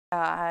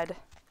God.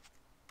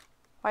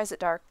 Why is it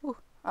dark? Ooh,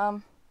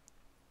 I'm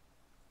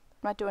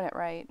not doing it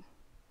right.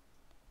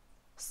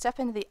 Step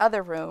into the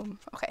other room.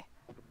 Okay,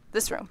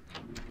 this room.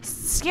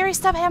 Scary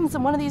stuff happens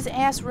in one of these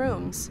ass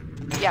rooms.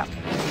 Yeah.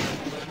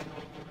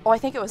 Oh, I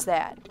think it was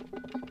that.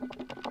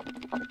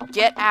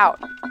 Get out.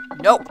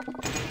 Nope.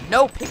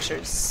 No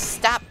pictures.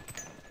 Stop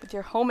with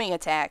your homing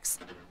attacks.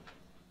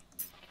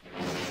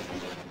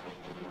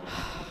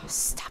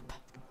 Stop.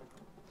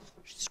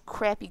 Just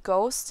crappy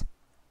ghost.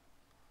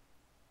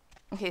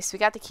 Okay, so we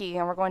got the key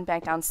and we're going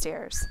back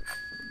downstairs.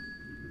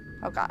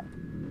 Oh god.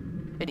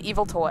 An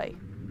evil toy.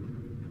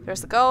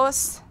 There's the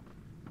ghost.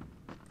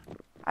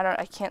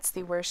 I can't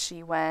see where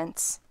she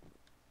went.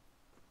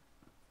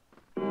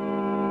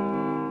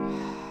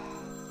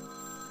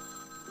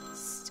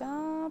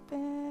 Stop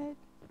it.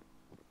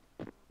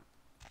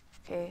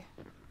 Okay.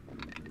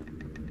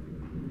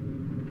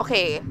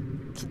 Okay.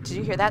 Did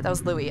you hear that? That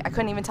was Louie. I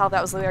couldn't even tell if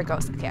that was Louie or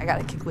Ghost. Okay, I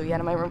gotta kick Louie out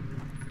of my room.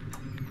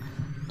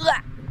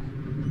 Ugh.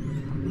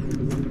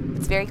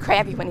 It's very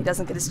crappy when he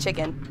doesn't get his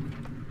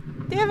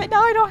chicken. Damn it,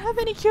 now I don't have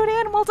any cute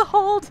animal to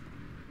hold.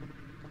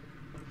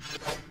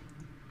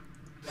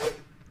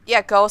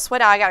 Yeah, Ghost, what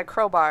now? I got a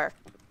crowbar.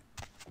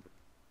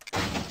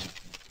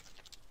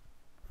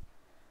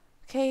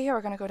 Okay,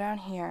 we're gonna go down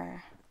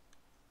here.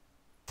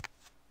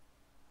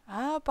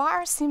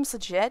 Bar seems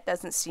legit.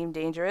 Doesn't seem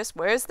dangerous.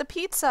 Where's the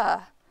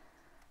pizza?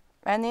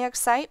 And the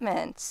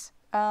excitement.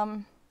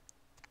 There's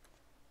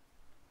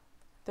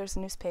a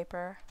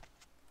newspaper.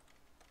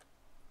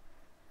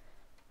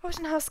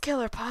 Ocean House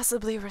killer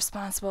possibly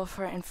responsible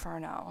for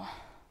Inferno.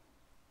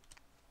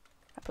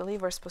 I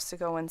believe we're supposed to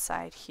go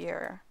inside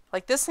here.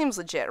 Like, this seems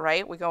legit,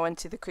 right? We go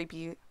into the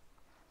creepy,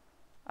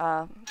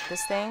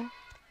 this thing.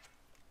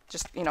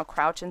 Just, you know,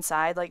 crouch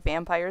inside like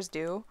vampires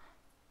do.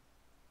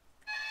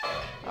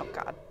 Oh,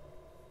 God.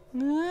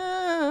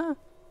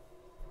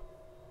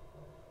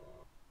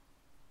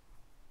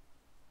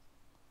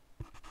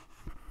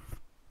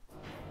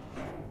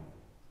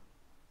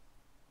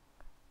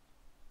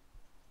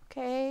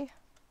 Okay.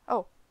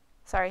 Oh,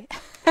 sorry.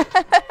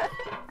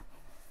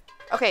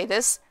 Okay,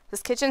 this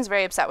kitchen's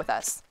very upset with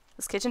us.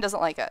 This kitchen doesn't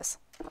like us.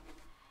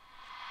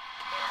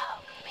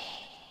 Help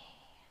me.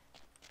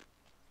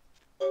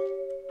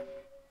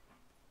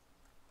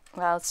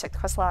 Well, let's check the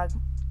quest log.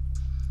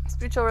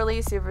 Spiritual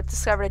release, you've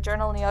discovered a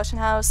journal in the Ocean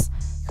House.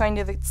 According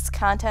to its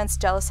contents,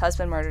 jealous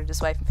husband murdered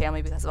his wife and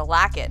family because of a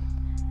locket.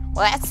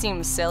 Well, that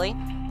seems silly.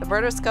 The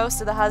murderous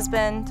ghost of the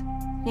husband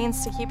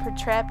means to keep her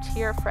trapped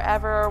here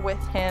forever with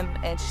him,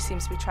 and she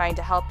seems to be trying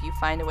to help you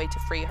find a way to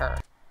free her.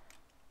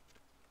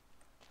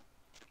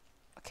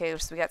 Okay,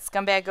 so we got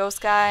scumbag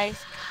ghost guy.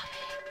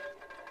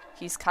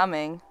 He's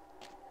coming.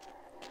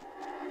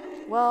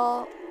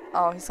 Well,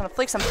 oh, he's gonna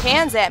flick some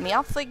pans at me.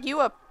 I'll flick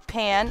you a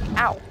pan.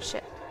 Ow,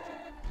 shit.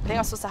 I think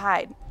I'm supposed to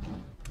hide.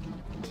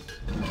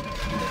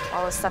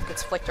 All this stuff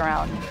gets flicked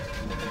around.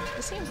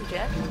 This seems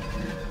legit.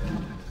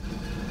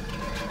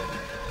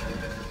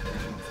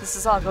 This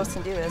is all ghosts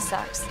can do. This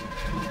sucks.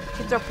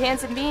 You throw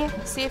pans at me?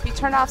 See if you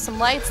turn off some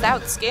lights? That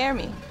would scare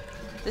me.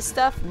 This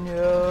stuff?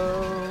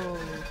 No.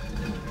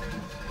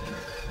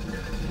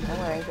 Don't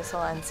worry, this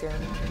will end soon.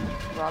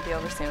 It'll all be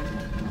over soon.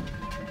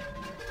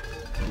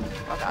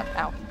 Oh god,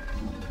 ow.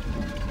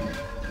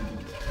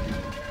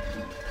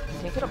 I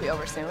think it'll be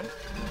over soon.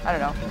 I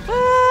don't know.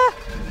 Ah!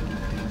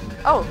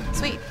 Oh,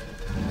 sweet.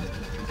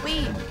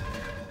 Sweet.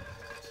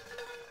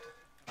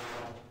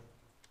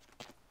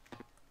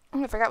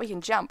 Oh, I forgot we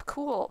can jump.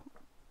 Cool.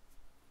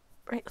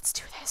 Right, let's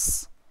do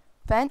this.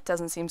 Vent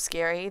doesn't seem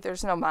scary.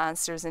 There's no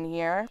monsters in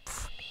here.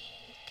 Pfft.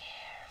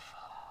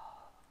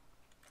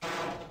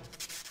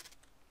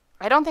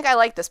 I don't think I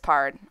like this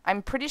part.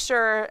 I'm pretty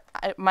sure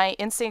my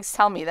instincts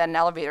tell me that an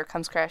elevator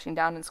comes crashing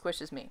down and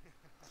squishes me.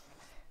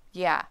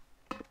 Yeah.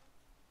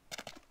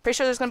 Pretty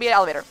sure there's gonna be an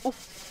elevator. Ooh.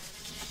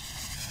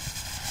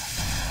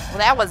 Well,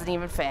 that wasn't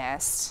even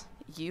fast.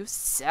 You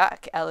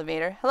suck,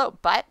 elevator. Hello,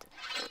 butt.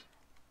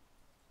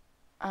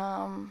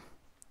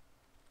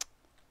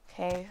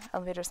 Okay,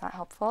 elevator's not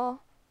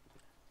helpful.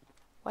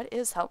 What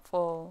is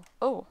helpful?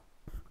 Oh.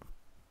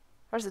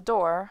 There's a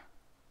door.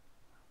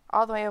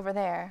 All the way over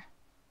there.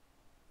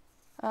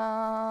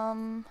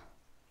 Oh.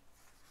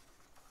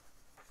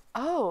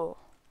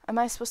 Am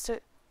I supposed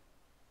to...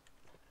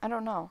 I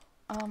don't know.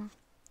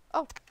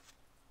 Oh.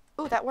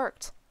 Ooh, that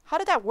worked. How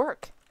did that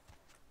work?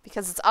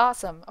 Because it's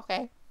awesome.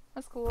 Okay.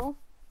 That's cool.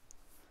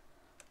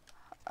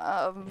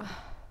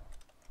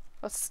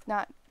 Let's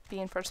not be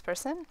in first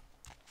person.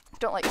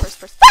 Don't like first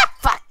person. Ah!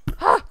 Fuck!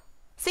 Ah!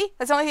 See?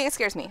 That's the only thing that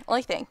scares me.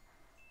 Only thing.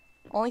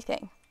 Only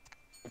thing.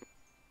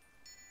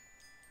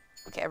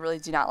 Okay, I really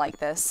do not like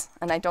this.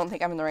 And I don't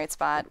think I'm in the right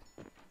spot.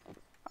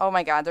 Oh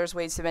my god, there's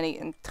way too many.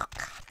 And oh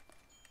god.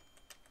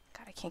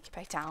 God, I can't get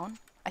back down.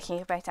 I can't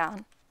get back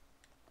down.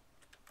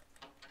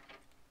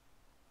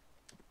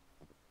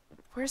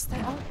 Where's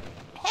that? Oh.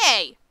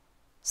 Hey!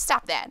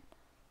 Stop that.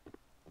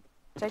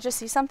 Did I just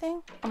see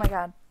something? Oh my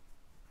god.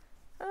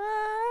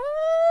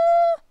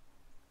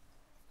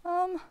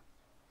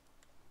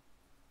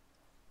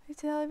 Take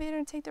the elevator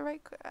and take the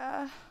right.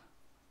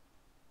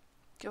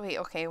 Wait,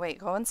 okay, wait.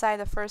 Go inside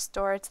the first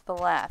door to the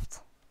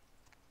left.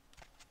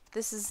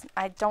 This is...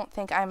 I don't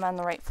think I'm on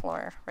the right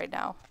floor right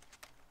now.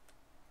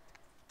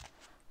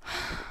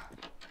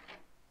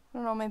 I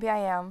don't know, maybe I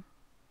am.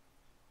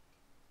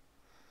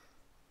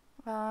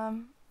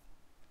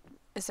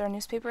 Is there a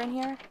newspaper in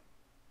here?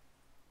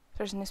 If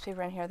there's a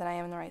newspaper in here, then I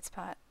am in the right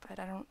spot. But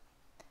I don't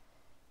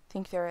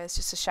think there is.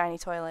 Just a shiny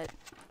toilet.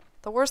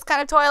 The worst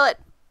kind of toilet!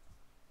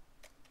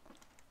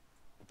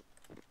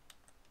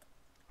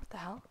 What the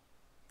hell?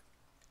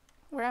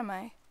 Where am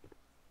I?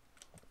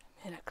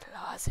 I'm in a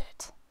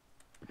closet.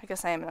 I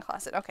guess I am in a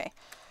closet. Okay.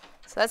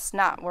 So that's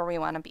not where we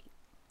want to be.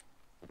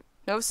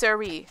 No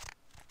siree.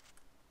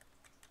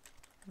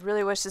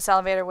 Really wish this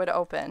elevator would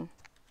open.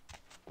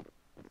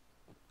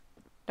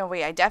 No,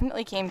 wait. I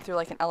definitely came through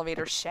like an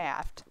elevator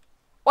shaft.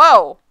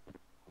 Whoa!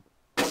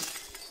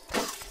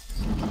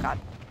 Oh god.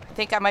 I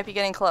think I might be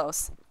getting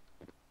close.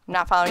 I'm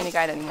not following the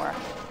guide anymore.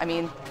 I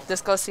mean,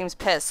 this ghost seems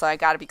pissed, so I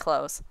gotta be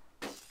close.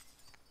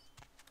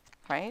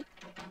 Right?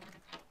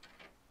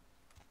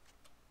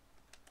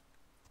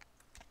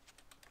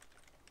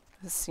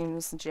 This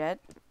seems legit.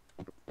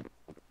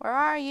 Where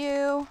are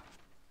you?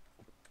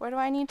 Where do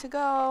I need to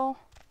go?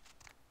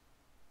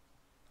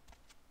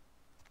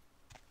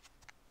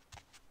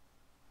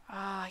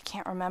 Ah, I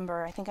can't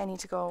remember. I think I need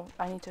to go...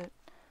 I need to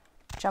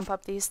jump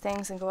up these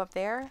things and go up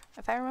there,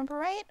 if I remember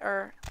right?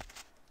 Or...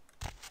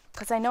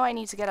 Because I know I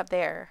need to get up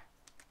there.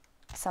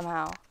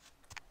 Somehow.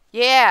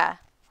 Yeah!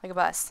 Like a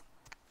bus.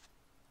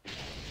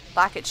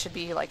 Locket should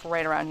be, like,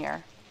 right around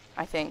here.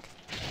 I think.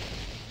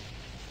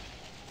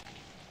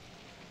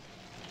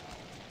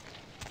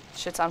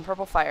 Shit's on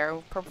purple fire.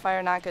 Purple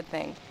fire, not a good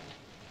thing.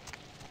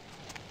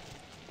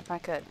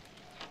 Not good.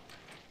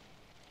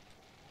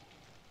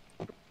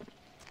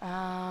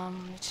 Let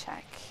me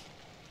check.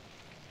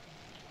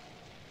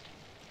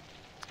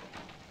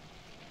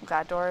 Oh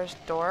god, door?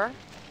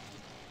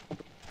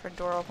 For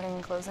door opening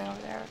and closing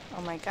over there.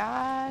 Oh my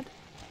god.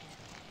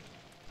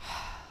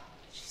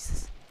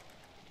 Jesus.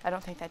 I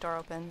don't think that door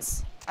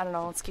opens. I don't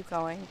know, let's keep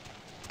going.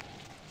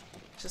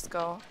 Just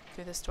go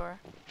through this door.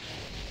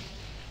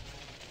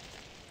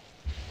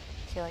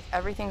 Okay, like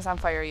everything's on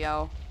fire,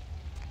 yo.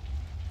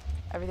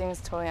 Everything's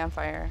totally on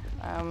fire.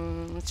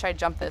 Let's try to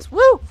jump this. Woo!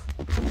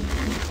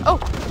 Oh!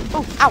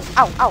 Oh! Ow!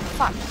 Ow! Ow!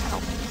 Fuck! Ow!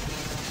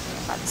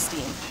 Got the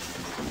steam.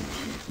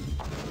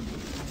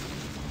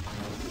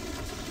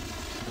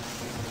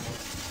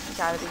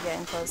 Gotta be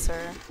getting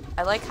closer.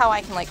 I like how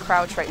I can like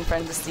crouch right in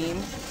front of the steam,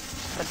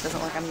 but it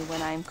doesn't work on me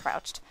when I'm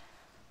crouched.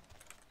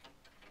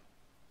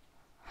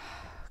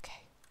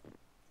 Okay.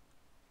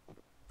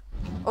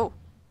 Oh!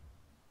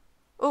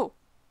 Oh!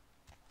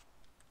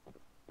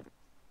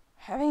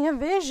 Having a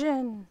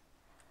vision!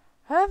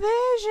 A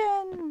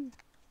vision!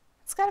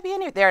 It's gotta be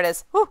in here. There it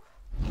is. Woo!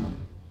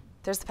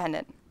 There's the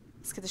pendant.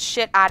 Let's get the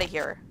shit out of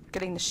here.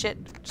 Getting the shit.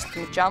 Just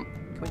can we jump?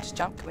 Can we just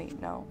jump? Can we?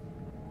 No.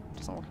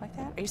 Doesn't work like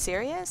that. Are you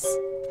serious?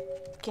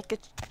 Can't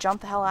get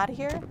jump the hell out of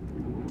here?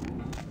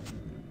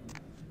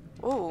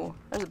 Ooh,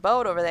 there's a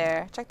boat over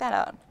there. Check that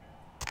out.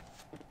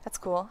 That's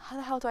cool. How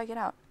the hell do I get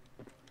out?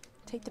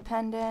 Take the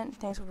pendant.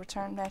 Things will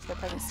return back to their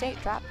present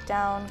state. Drop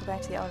down. Go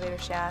back to the elevator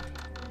shaft.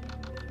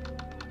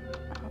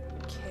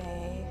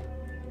 Okay.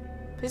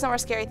 Please no more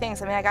scary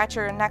things. I mean, I got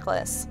your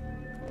necklace.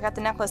 I got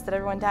the necklace that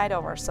everyone died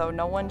over, so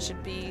no one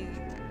should be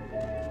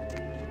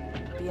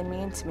being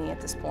mean to me at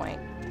this point.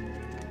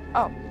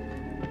 Oh.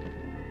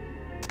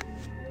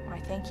 Why,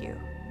 thank you.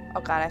 Oh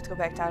god, I have to go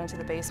back down into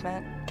the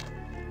basement.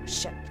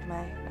 Shit, am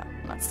I? No,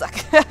 I'm not stuck.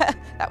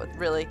 That would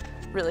really,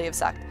 really have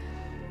sucked.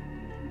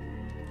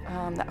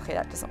 Okay,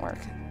 that doesn't work.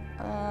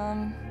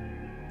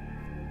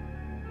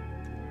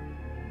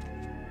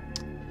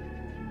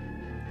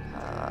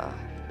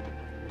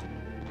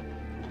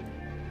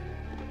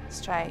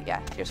 Let's try,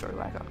 yeah, here's where we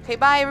want to go. Okay,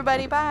 bye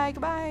everybody, bye,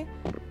 goodbye.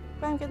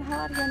 Goodbye, I'm getting the hell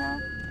out of here now.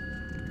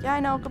 Yeah, I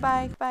know,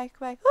 goodbye, goodbye,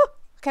 goodbye. Woo!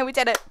 Okay, we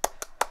did it.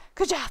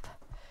 Good job.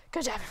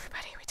 Good job,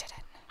 everybody, we did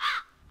it.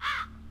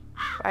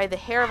 By the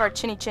hair of our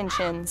chinny chin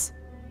chins,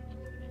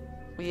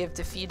 we have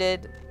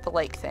defeated the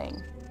lake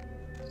thing.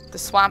 The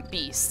swamp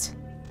beast.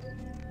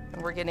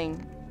 And we're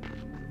getting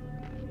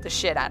the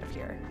shit out of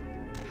here.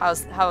 How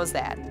is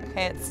that?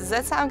 Okay, does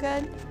that sound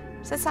good?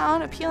 Does that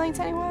sound appealing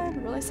to anyone?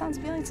 It really sounds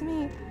appealing to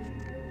me.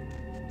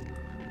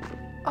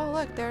 Oh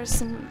look, there's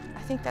some, I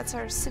think that's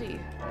our city.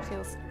 Okay,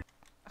 let's,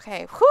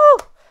 okay, whew!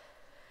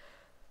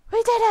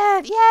 We did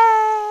it!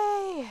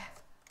 Yay!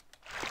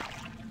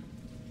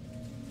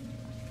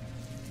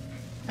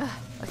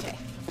 Okay.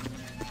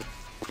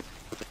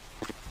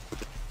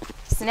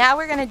 So now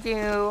we're gonna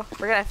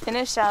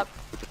finish up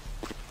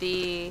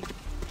the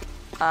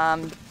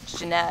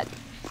Jeanette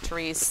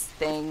Therese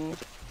thing,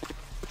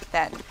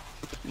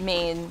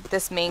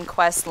 this main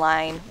quest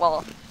line.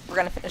 Well, we're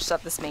gonna finish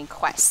up this main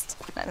quest,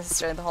 not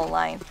necessarily the whole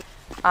line.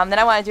 Then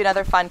I want to do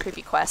another fun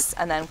creepy quest,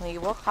 and then we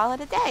will call it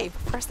a day.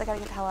 But first I gotta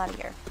get the hell out of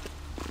here.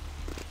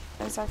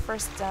 That is our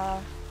first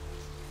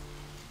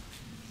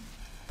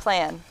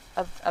plan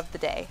of the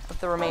day, of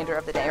the remainder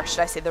of the day, or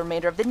should I say the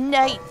remainder of the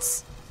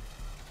night.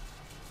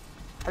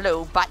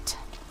 Hello, butt.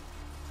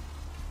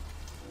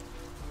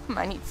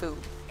 I need food.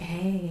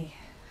 Hey,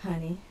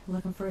 honey,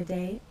 looking for a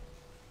date?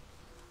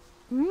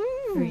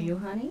 Mm. For you,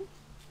 honey?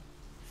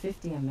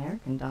 50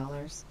 American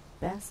dollars.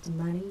 Best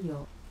money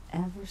you'll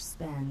ever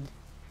spend.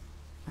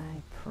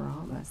 I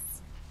promise.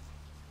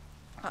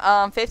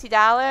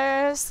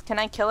 $50? Can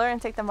I kill her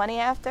and take the money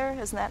after?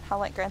 Isn't that how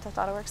like Grand Theft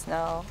Auto works?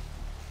 No.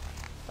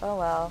 Oh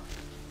well.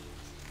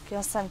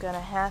 Guess I'm gonna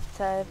have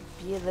to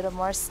be a little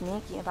more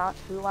sneaky about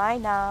who I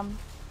nom.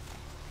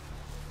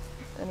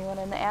 Anyone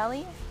in the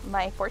alley? Am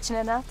I fortunate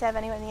enough to have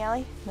anyone in the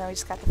alley? No, we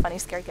just got the funny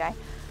scary guy.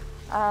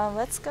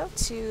 Let's go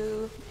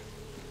to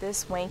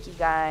this wanky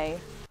guy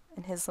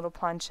in his little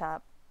pawn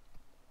shop.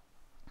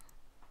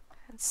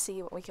 Let's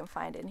see what we can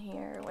find in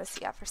here. What's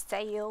he got for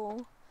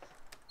sale?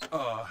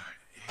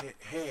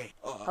 Hey.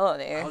 Hello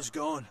there. How's it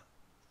going?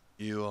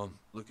 You,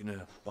 looking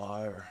to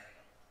buy or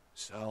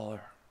sell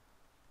or?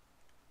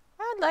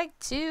 I'd like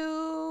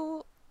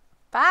to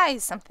buy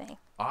something.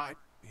 Alright,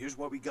 here's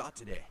what we got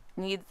today.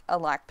 Need a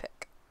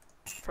lockpick.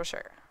 For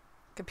sure.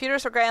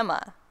 Computers for grandma.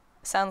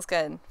 Sounds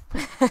good.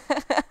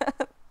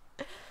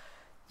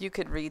 You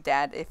could read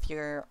that if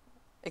you're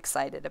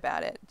excited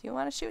about it. Do you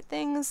want to shoot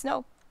things?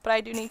 No. But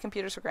I do need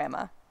computers for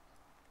grandma.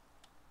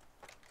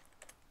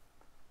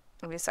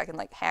 Maybe so I can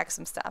like hack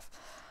some stuff.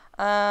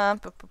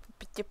 Look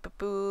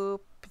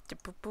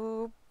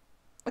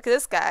at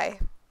this guy.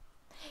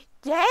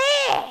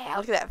 Yeah!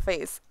 Look at that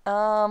face.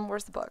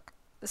 Where's the book?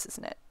 This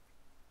isn't it.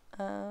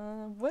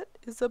 What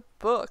is a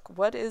book?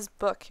 What is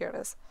book? Here it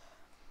is.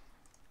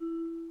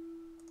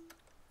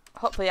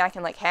 Hopefully I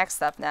can like hack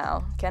stuff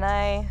now. Can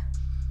I?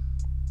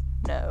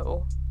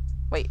 No.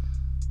 Wait.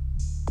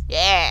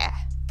 Yeah!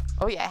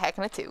 Oh yeah,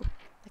 hacking it too.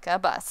 Like a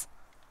bus.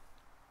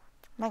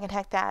 I'm not gonna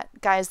hack that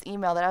guy's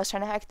email that I was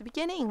trying to hack at the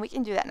beginning. We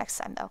can do that next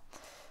time though.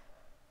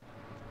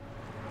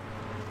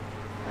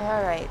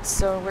 Alright,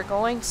 so we're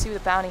going to the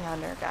bounty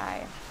hunter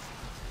guy.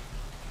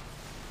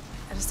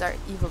 That is our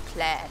evil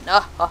plan.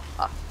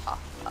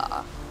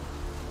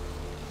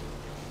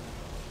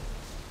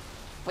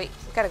 Wait,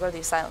 we gotta go to the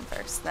asylum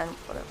first, then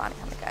go to the bounty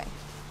hunter guy.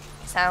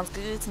 Sounds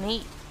good to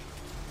me.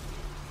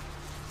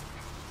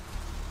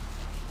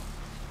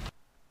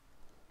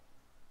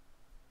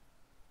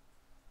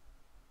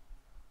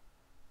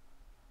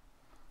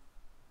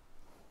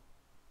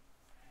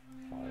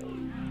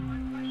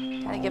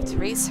 Gotta give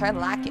Therese her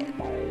locket.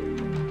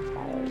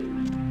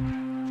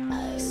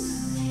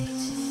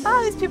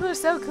 Oh, these people are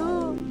so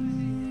cool.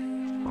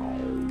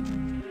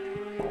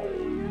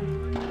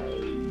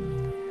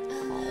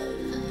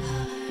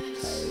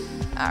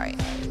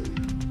 Alright.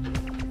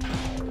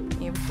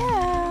 Here we go.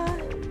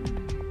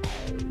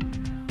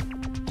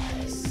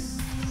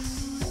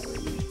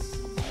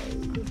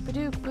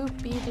 Boop-a-doop,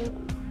 boop-be-doop. Did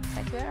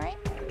I do that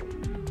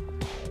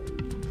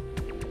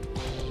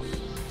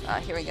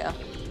right? Here we go.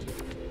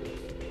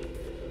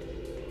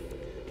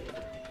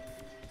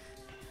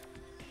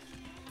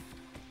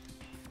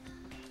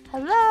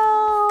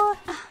 Hello?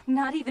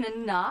 Not even a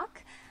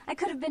knock? I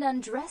could have been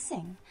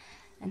undressing.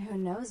 And who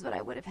knows what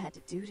I would have had to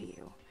do to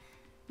you.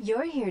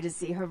 You're here to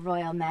see Her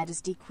Royal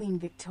Majesty Queen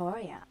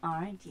Victoria,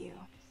 aren't you?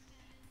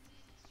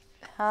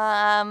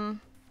 No,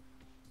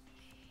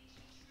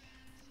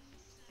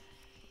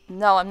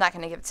 I'm not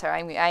going to give it to her.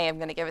 I am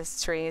going to give it to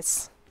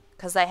Therese.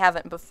 Because I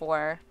haven't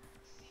before.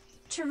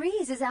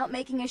 Therese is out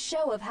making a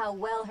show of how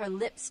well her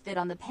lips fit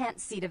on the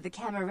pants seat of the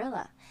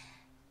Camarilla.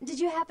 Did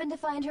you happen to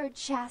find her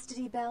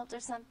chastity belt or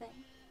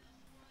something?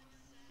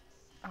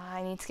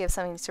 I need to give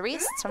something to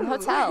Therese. It's from the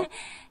hotel.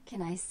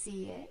 Can I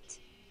see it?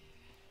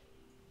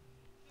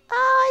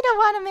 Oh, I don't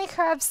want to make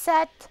her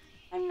upset.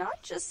 I'm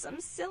not just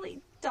some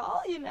silly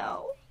doll, you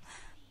know.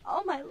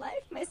 All my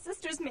life, my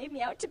sisters made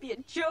me out to be a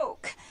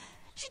joke.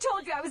 She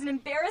told you I was an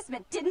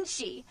embarrassment, didn't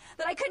she?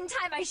 That I couldn't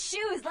tie my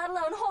shoes, let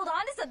alone hold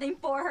on to something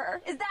for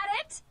her. Is that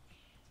it?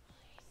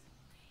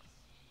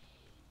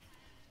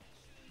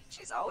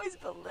 She's always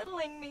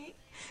belittling me.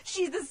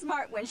 She's the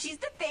smart one. She's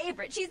the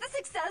favorite. She's the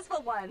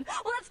successful one.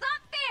 Well, it's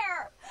not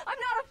fair. I'm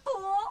not a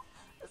fool.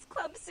 This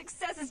club's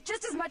success is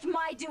just as much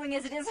my doing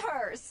as it is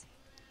hers.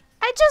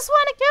 I just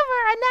want to give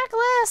her a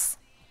necklace.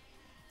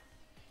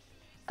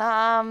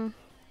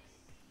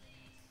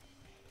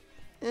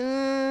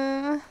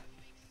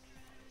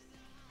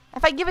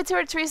 If I give it to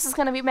her, Teresa's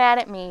gonna be mad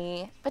at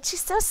me. But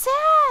she's so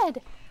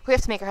sad. We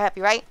have to make her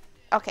happy, right?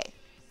 Okay.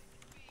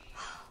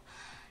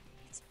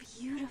 It's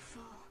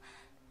beautiful.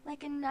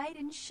 Like a knight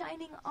in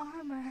shining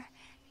armor.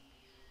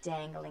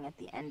 Dangling at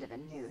the end of a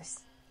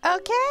noose.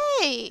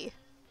 Okay.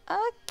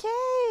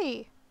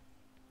 Okay.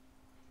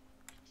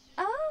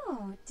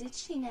 Oh, did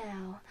she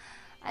now?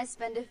 I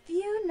spend a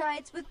few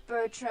nights with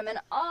Bertram and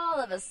all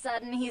of a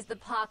sudden he's the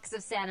pox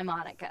of Santa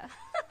Monica.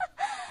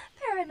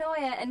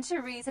 Paranoia and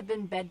Therese have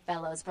been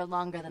bedfellows for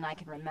longer than I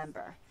can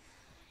remember.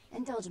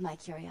 Indulge my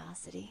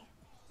curiosity.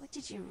 What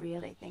did you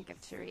really think of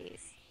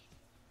Therese?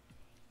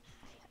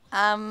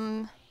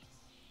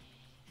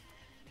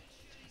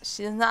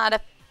 She's not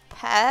a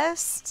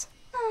pest.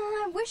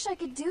 Oh, I wish I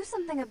could do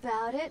something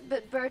about it,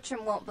 but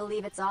Bertram won't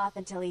believe it's off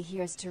until he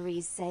hears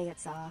Therese say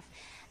it's off.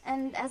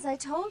 And as I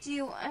told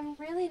you, I'm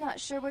really not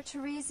sure where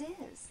Therese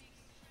is.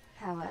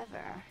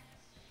 However...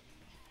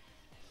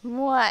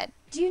 What?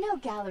 Do you know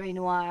Gallery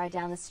Noir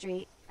down the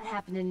street? I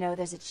happen to know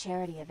there's a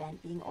charity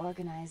event being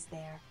organized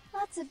there.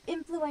 Lots of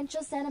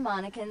influential Santa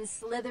Monicans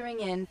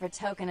slithering in for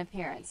token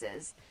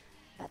appearances.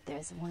 But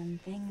there's one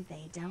thing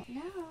they don't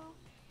know.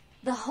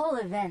 The whole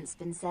event's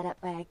been set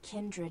up by a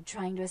kindred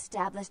trying to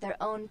establish their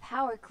own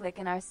power clique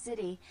in our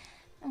city.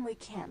 And we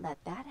can't let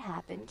that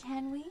happen,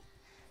 can we?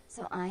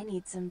 So I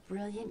need some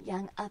brilliant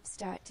young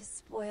upstart to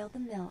spoil the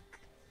milk.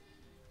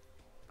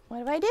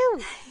 What do I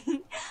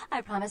do?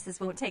 I promise this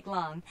won't take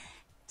long.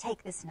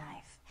 Take this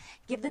knife.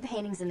 Give the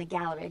paintings in the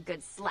gallery a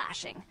good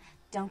slashing.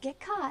 Don't get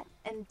caught,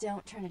 and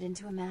don't turn it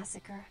into a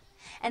massacre.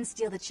 And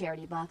steal the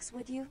charity box,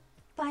 would you?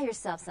 Buy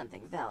yourself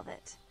something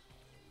velvet.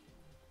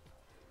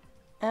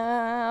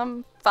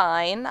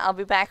 Fine. I'll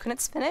be back when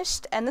it's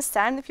finished, and this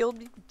time the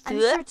feud I'm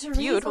sure will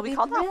Therese will be be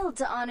called off. thrilled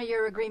to honor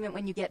your agreement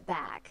when you get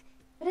back.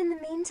 But in the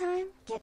meantime, get